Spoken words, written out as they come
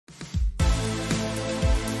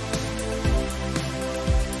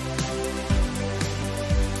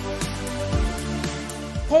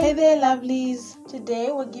Hey there lovelies! Today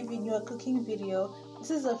we're giving you a cooking video.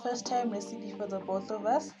 This is a first time recipe for the both of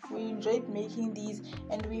us. We enjoyed making these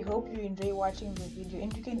and we hope you enjoy watching the video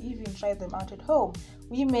and you can even try them out at home.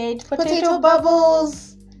 We made potato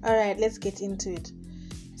bubbles! Alright, let's get into it.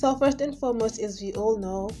 So first and foremost, as we all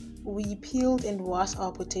know, we peeled and washed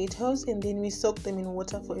our potatoes and then we soaked them in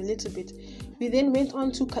water for a little bit. We then went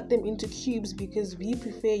on to cut them into cubes because we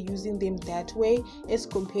prefer using them that way as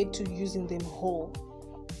compared to using them whole.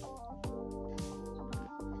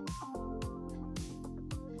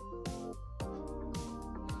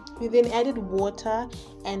 We then added water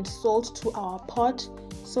and salt to our pot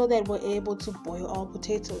so that we're able to boil our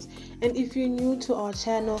potatoes. And if you're new to our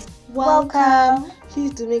channel, welcome!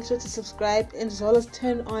 Please do make sure to subscribe and as well as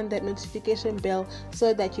turn on that notification bell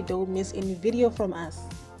so that you don't miss any video from us.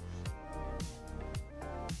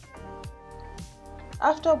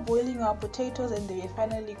 After boiling our potatoes and they were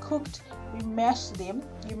finally cooked, we mashed them.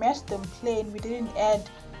 We mashed them plain. We didn't add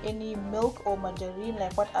any milk or margarine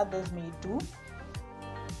like what others may do.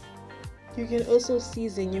 You can also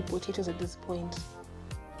season your potatoes at this point.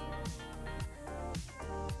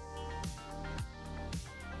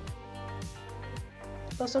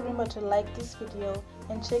 Also remember to like this video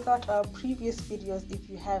and check out our previous videos if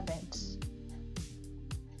you haven't.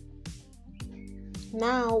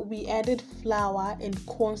 Now we added flour and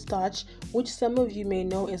cornstarch, which some of you may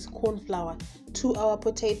know as corn flour, to our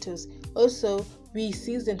potatoes. Also, we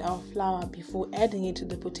seasoned our flour before adding it to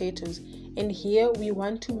the potatoes. And here we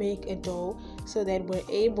want to make a dough so that we're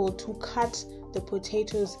able to cut the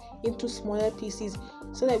potatoes into smaller pieces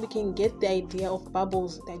so that we can get the idea of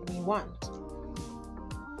bubbles that we want.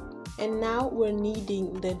 And now we're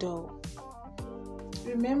kneading the dough.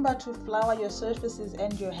 Remember to flour your surfaces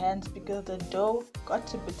and your hands because the dough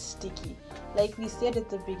got a bit sticky. Like we said at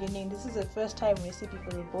the beginning, this is a first time recipe for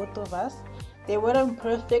the both of us. They weren't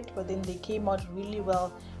perfect, but then they came out really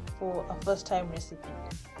well for a first time recipe.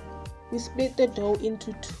 We split the dough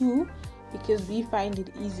into two because we find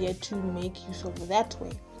it easier to make use of that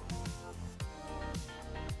way.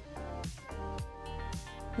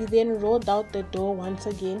 We then rolled out the dough once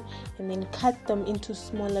again and then cut them into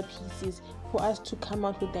smaller pieces for us to come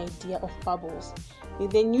out with the idea of bubbles. We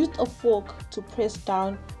then used a fork to press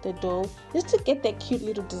down the dough just to get that cute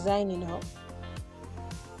little design, you know.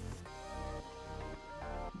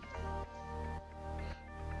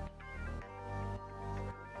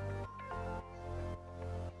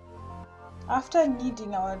 After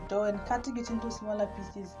kneading our dough and cutting it into smaller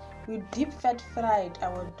pieces, we deep fat fried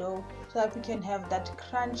our dough so that we can have that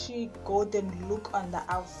crunchy golden look on the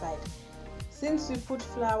outside. Since we put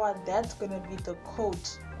flour, that's going to be the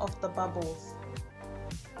coat of the bubbles.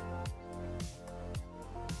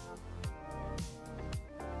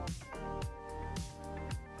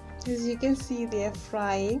 As you can see, they're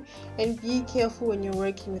frying, and be careful when you're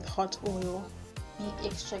working with hot oil. Be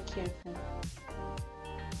extra careful.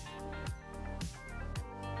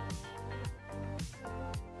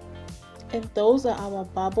 And those are our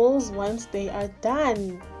bubbles once they are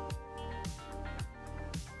done.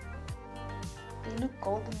 They look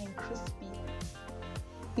golden and crispy.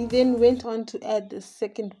 We then went on to add the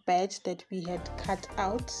second batch that we had cut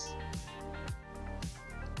out.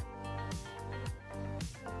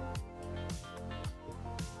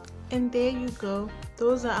 And there you go.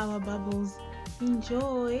 Those are our bubbles.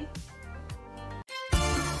 Enjoy!